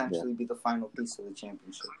could potentially be the final piece of the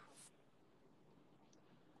championship.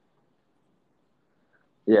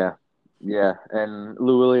 Yeah. And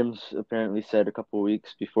Lou Williams apparently said a couple of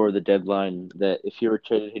weeks before the deadline that if he were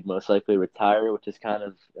traded, he'd most likely retire, which is kind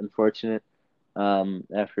of unfortunate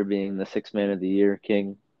after being the Sixth Man of the Year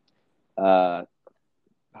king.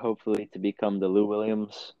 Hopefully to become the Lou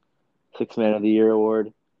Williams Sixth Man of the Year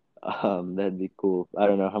award. That'd be cool. I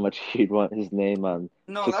don't know how much you'd want his name on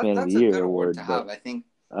Sixth Man of the Year award to have. I think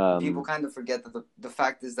people kind of forget that the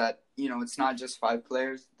fact is that, it's not just 5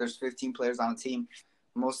 players. There's 15 players on a team.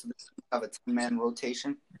 Most of the teams have a 10-man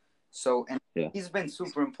rotation. So, and he's been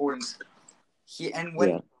super important.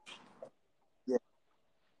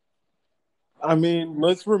 I mean,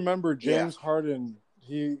 let's remember James Harden.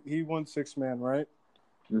 He won 6-man, right?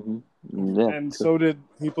 Mm-hmm. Yeah, and so did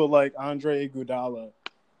people like Andre Iguodala.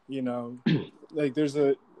 Like there's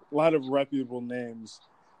a lot of reputable names,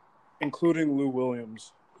 including Lou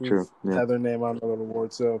Williams, who had their name on the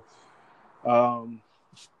award. So, I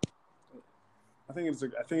think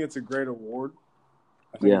it's a great award.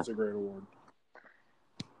 It's a great award.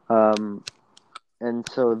 And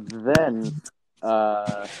so then,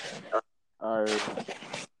 our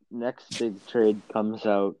next big trade comes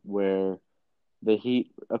out where the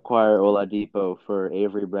Heat acquire Oladipo for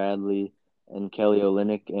Avery Bradley and Kelly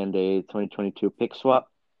Olynyk and a 2022 pick swap.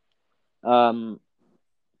 I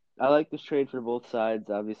like this trade for both sides.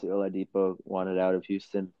 Obviously, Oladipo wanted out of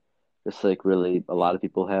Houston, just like really a lot of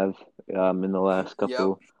people have in the last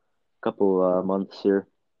couple months here.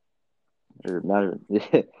 Or not.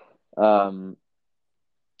 Um,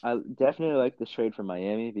 I definitely like this trade for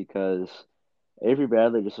Miami because Avery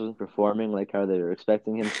Bradley just wasn't performing like how they were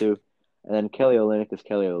expecting him to, and then Kelly Olynyk is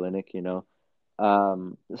Kelly Olynyk, you know.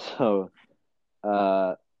 Um, so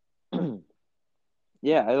uh,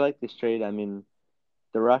 yeah, I like this trade. I mean,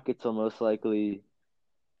 the Rockets will most likely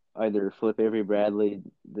either flip Avery Bradley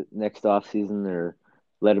the next offseason or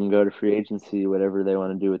let him go to free agency, whatever they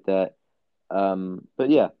want to do with that. But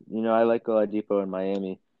yeah, I like Oladipo in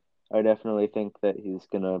Miami. I definitely think that he's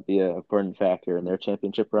gonna be an important factor in their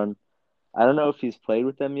championship run. I don't know if he's played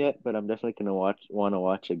with them yet, but I'm definitely gonna want to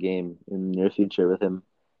watch a game in the near future with him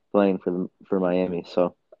playing for Miami.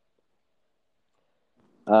 So,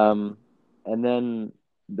 um, and then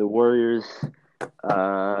the Warriors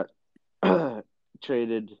uh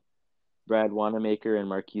traded Brad Wanamaker and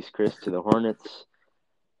Marquise Chris to the Hornets.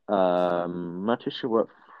 I'm not too sure what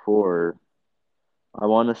for. I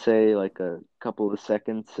want to say like a couple of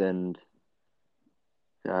seconds, and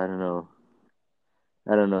I don't know.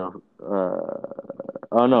 I don't know.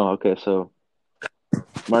 Oh no. Okay, so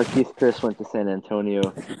Marquise Chris went to San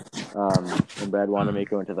Antonio, and Brad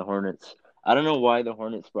Wanamaker went to the Hornets. I don't know why the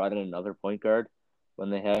Hornets brought in another point guard when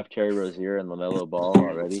they have Terry Rozier and LaMelo Ball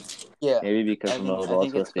already. Yeah, Maybe because LaMelo I Ball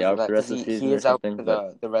is think it's supposed to be because of out that, for the because rest of the he season or is out something. for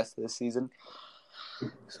But the rest of the season.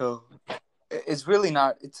 So it's really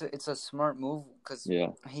not. It's a smart move because yeah,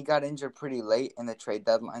 he got injured pretty late in the trade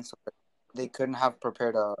deadline, so they couldn't have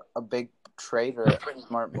prepared a big trade or a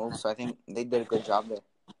smart move. So I think they did a good job there.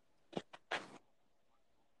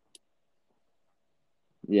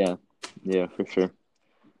 yeah, for sure.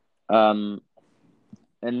 Um,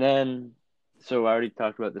 and then so I already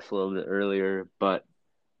talked about this a little bit earlier, but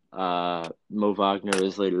Mo Wagner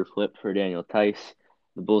was later flipped for Daniel Tice.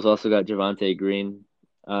 The Bulls also got Javonte Green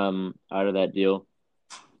out of that deal.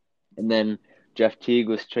 And then Jeff Teague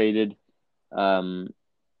was traded. Um,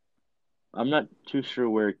 I'm not too sure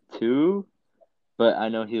where to, but I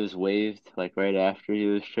know he was waived like right after he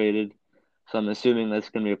was traded. So I'm assuming that's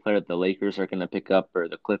going to be a player that the Lakers are going to pick up, or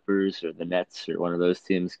the Clippers, or the Nets, or one of those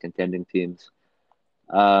teams, contending teams.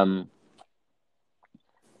 Um,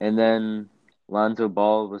 and then Lonzo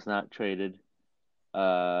Ball was not traded.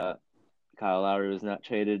 Uh, Kyle Lowry was not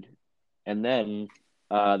traded. And then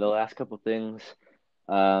the last couple things,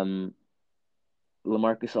 um,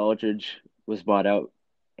 LaMarcus Aldridge was bought out,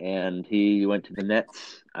 and he went to the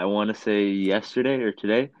Nets. I want to say yesterday or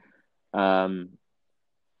today. Um,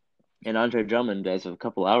 and Andre Drummond, as of a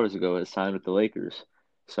couple hours ago, has signed with the Lakers.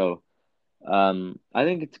 So I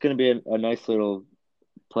think it's going to be a nice little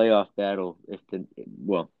playoff battle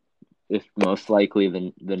if most likely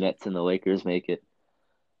the Nets and the Lakers make it.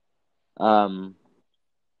 So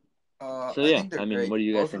I yeah, think they're I mean, what great. do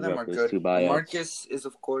you guys Both of think them about are those good. two buyouts? LaMarcus is,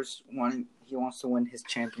 of course, wanting. He wants to win his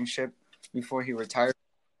championship before he retires,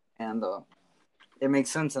 and it makes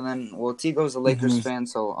sense. And then, well, Tigo's a Lakers fan,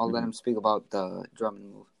 so I'll let him speak about the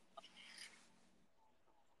Drummond move.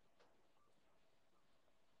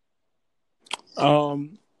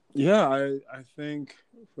 Yeah, I think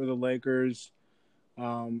for the Lakers,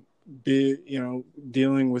 be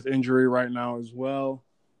dealing with injury right now as well.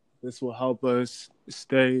 This will help us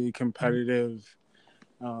stay competitive,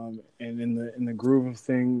 and in the groove of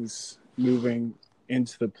things, moving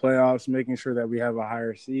into the playoffs, making sure that we have a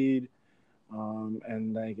higher seed,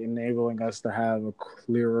 and like enabling us to have a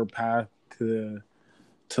clearer path to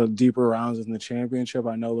deeper rounds in the championship.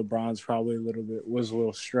 I know LeBron's probably was a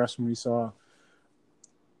little stressed when we saw,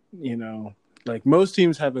 like most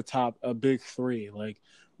teams have a big three. Like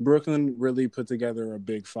Brooklyn really put together a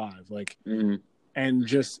big five. Like Mm-hmm. and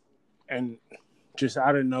just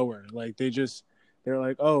out of nowhere, like they're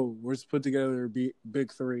like, oh, let's put together a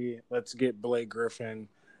big three. Let's get Blake Griffin,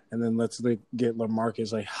 and then let's get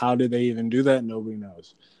LaMarcus. Like, how did they even do that? Nobody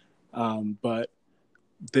knows. But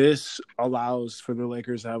this allows for the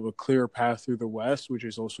Lakers to have a clear path through the West, which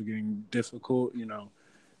is also getting difficult.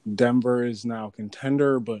 Denver is now a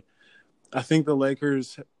contender, but I think the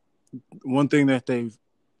Lakers, one thing that they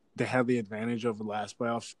had the advantage of the last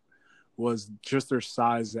playoffs was just their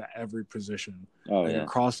size at every position. Oh like yeah,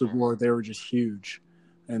 across the board, they were just huge,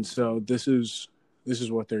 and so this is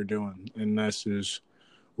what they're doing, and this is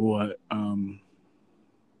what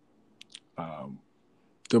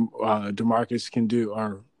DeMarcus can do.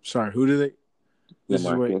 Or sorry, who do they? This is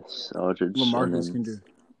what LaMarcus Aldridge, and LaMarcus then can do.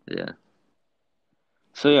 yeah.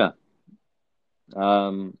 So yeah,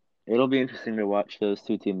 it'll be interesting to watch those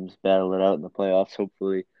two teams battle it out in the playoffs.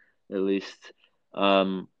 Hopefully, at least,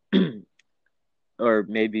 um, or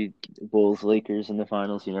maybe Bulls Lakers in the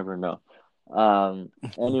finals. You never know.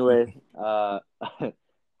 Anyway,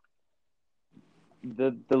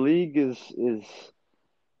 the league is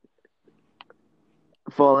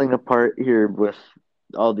falling apart here with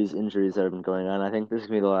all these injuries that have been going on. I think this is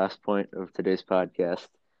gonna be the last point of today's podcast.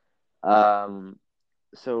 Um,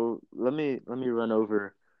 so let me run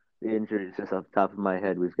over the injuries just off the top of my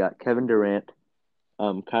head. We've got Kevin Durant,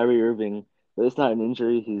 Kyrie Irving, but it's not an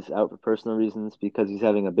injury. He's out for personal reasons because he's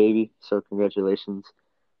having a baby. So congratulations.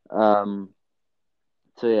 Um,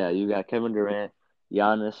 so yeah, you got Kevin Durant,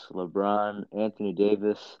 Giannis, LeBron, Anthony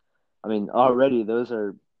Davis. I mean, already those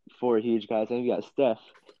are four huge guys. And you got Steph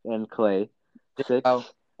and Clay, six Joel,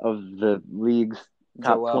 of the league's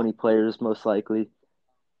top 20 players, most likely.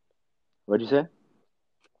 What'd you say?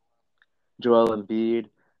 Joel Embiid.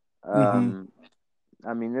 Mm-hmm.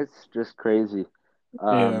 I mean, it's just crazy.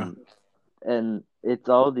 Yeah. And it's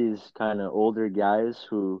all these kind of older guys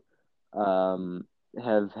who um,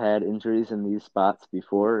 have had injuries in these spots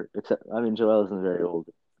before. Except, I mean, Joel isn't very old,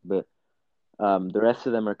 but the rest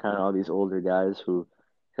of them are kind of all these older guys who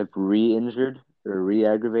have re-injured or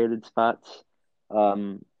re-aggravated spots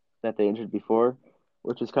that they injured before,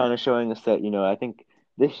 which is kind of showing us that, I think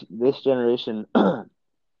this generation,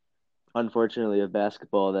 unfortunately, of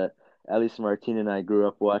basketball that at least Martine and I grew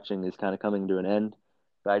up watching is kind of coming to an end.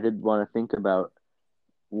 But I did want to think about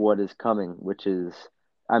what is coming, which is,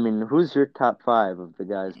 I mean, who's your top five of the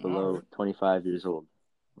guys below 25 years old?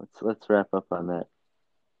 Let's wrap up on that.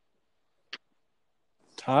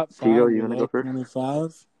 Top five Tigo, you want to below go first?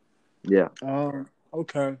 25? Yeah.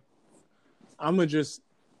 Okay. I'm going to just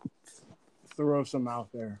throw some out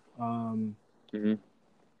there.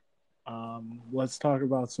 Let's talk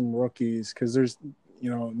about some rookies because there's,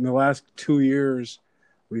 in the last 2 years,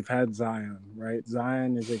 we've had Zion, right?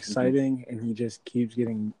 Zion is exciting and he just keeps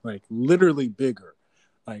getting like literally bigger.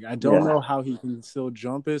 Like I don't know how he can still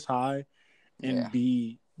jump as high and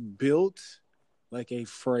be built like a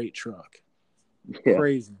freight truck. Yeah.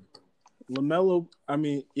 Crazy. LaMelo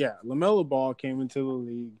Ball came into the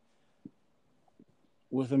league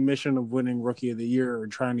with a mission of winning Rookie of the Year or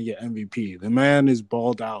trying to get MVP. The man is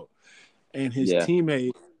balled out. And his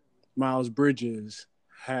teammate, Miles Bridges,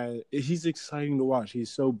 he's exciting to watch. He's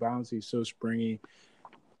so bouncy, so springy.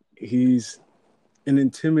 He's an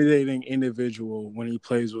intimidating individual when he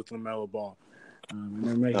plays with LaMelo Ball. And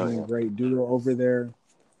they're making a great duo over there.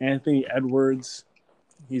 Anthony Edwards,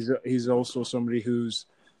 he's also somebody who's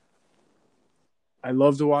I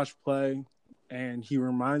love to watch play, and he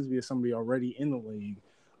reminds me of somebody already in the league.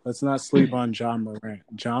 Let's not sleep on John Morant.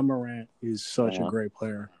 John Morant is such a great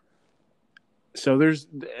player. So I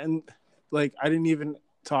didn't even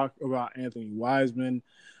talk about Anthony Wiseman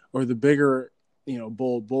or the bigger,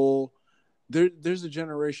 Bull. There's a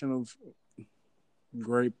generation of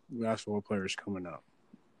great basketball players coming up.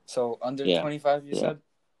 So under 25, you said?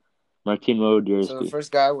 Martin, what would yours So be? the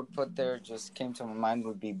first guy I would put there just came to my mind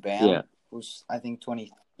would be Bam, who's I think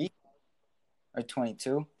 23 or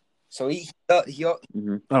 22. So he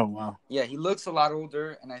Oh wow, yeah, he looks a lot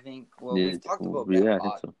older, and I think we've talked about Bam a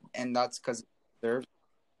lot, and that's because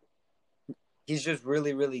he's just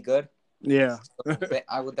really really good. Yeah, so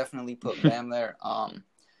I would definitely put Bam there. I'm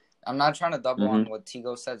not trying to double on what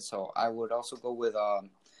Tigo said, so I would also go with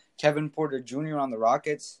Kevin Porter Jr. on the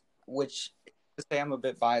Rockets, which to say I'm a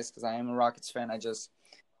bit biased because I am a Rockets fan.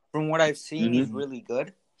 From what I've seen, he's really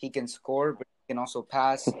good. He can score, but he can also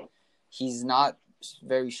pass. He's not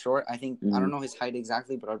very short. I think I don't know his height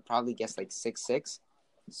exactly, but I'd probably guess like 6'6".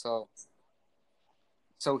 So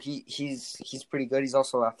he's pretty good. He's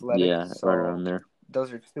also athletic. Yeah, so right around there.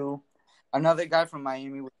 Those are two. Another guy from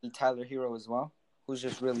Miami would be Tyler Hero as well, who's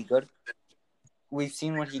just really good. We've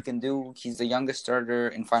seen what he can do. He's the youngest starter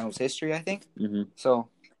in finals history, I think. So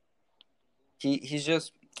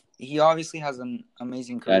he obviously has an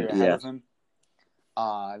amazing career ahead of him.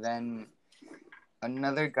 Then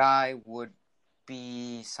another guy would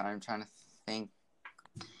be. Sorry, I'm trying to think.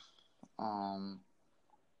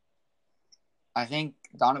 I think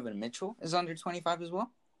Donovan Mitchell is under 25 as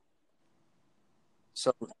well.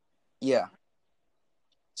 So, yeah.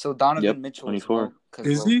 So Donovan Mitchell 24.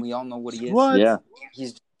 Because we all know what he is. What? Yeah.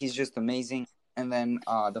 He's just amazing. And then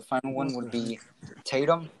the final one would be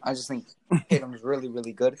Tatum. I just think Tatum's really,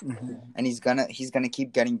 really good, and he's gonna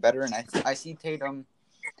keep getting better. And I see Tatum.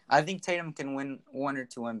 I think Tatum can win 1 or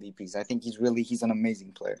 2 MVPs. I think he's an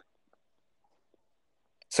amazing player.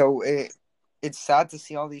 So it's sad to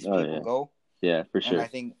see all these people go. Yeah, for sure. And I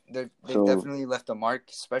think they've definitely left a mark,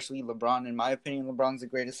 especially LeBron. In my opinion, LeBron's the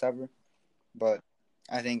greatest ever. But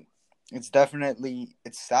I think it's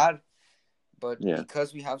sad. But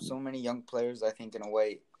because we have so many young players, I think in a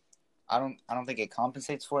way, I don't think it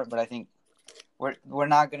compensates for it. But I think we're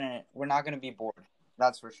not gonna be bored.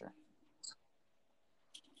 That's for sure.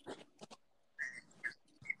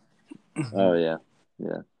 Oh yeah,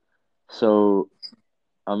 Yeah. So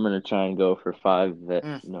I'm gonna try and go for 5 that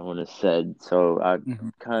Mm. no one has said. So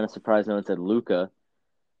I'm kind of surprised no one said Luka.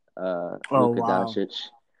 Oh Luka wow. Doncic.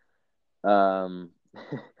 Um,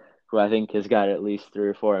 who I think has got at least 3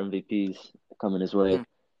 or 4 MVPs coming his way.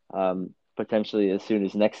 Mm. Potentially as soon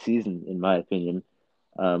as next season, in my opinion.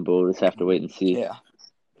 But we'll just have to wait and see. Yeah.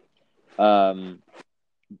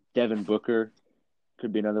 Devin Booker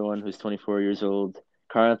could be another one who's 24 years old.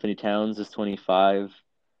 Karl Anthony Towns is 25.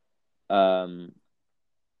 Yeah,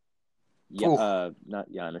 Ooh. not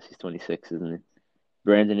Giannis, he's 26, isn't he?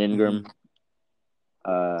 Brandon Ingram.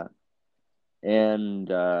 And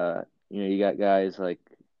you got guys like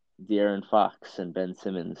De'Aaron Fox and Ben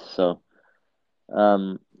Simmons. So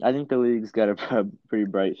I think the league's got a pretty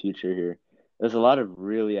bright future here. There's a lot of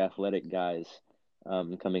really athletic guys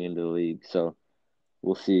coming into the league, so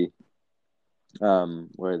we'll see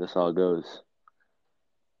where this all goes.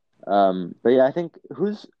 But yeah, I think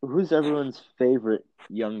who's everyone's favorite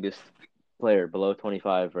youngest player below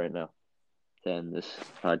 25 right now to end this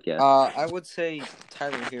podcast? I would say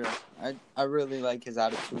Tyler Hero. I really like his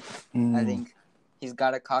attitude. I think he's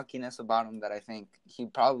got a cockiness about him that I think he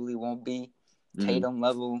probably won't be Tatum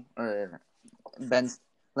level or Ben.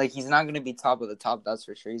 Like, he's not going to be top of the top, that's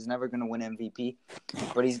for sure. He's never going to win MVP,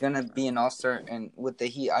 but he's going to be an all-star. And with the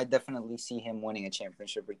Heat, I definitely see him winning a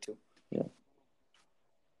championship or two. Yeah.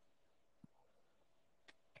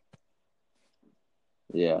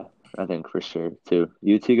 Yeah, I think for sure too.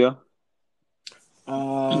 You, Tigo?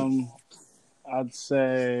 I'd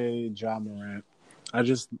say Ja Morant. I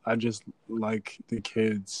just like the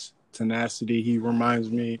kid's tenacity. He reminds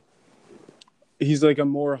me. He's like a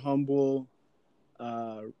more humble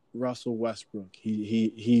Russell Westbrook.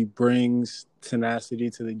 He brings tenacity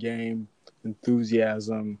to the game,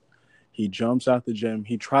 enthusiasm. He jumps out the gym.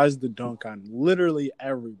 He tries to dunk on literally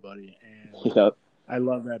everybody, and Yep. I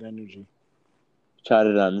love that energy. Tried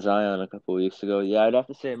it on Zion a couple weeks ago. Yeah, I'd have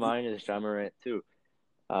to say mine is Ja Morant too.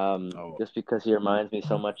 Just because he reminds me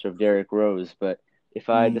so much of Derrick Rose. But if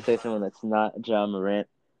I had to say someone that's not Ja Morant,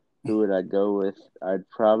 who would I go with? I'd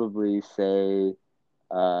probably say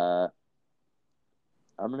I'm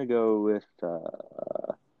gonna go with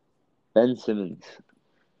Ben Simmons.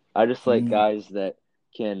 I just like guys that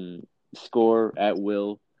can score at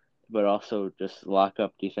will, but also just lock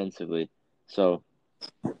up defensively. So,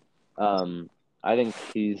 I think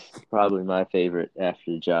he's probably my favorite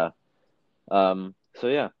after Ja. So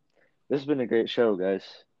yeah, this has been a great show, guys.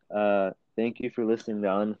 Thank you for listening to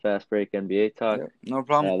On the Fast Break NBA Talk. Yeah, no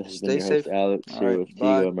problem. This has been Stay your host safe. Alex All here right, with bye.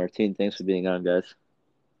 Tigo and Martin. Thanks for being on, guys.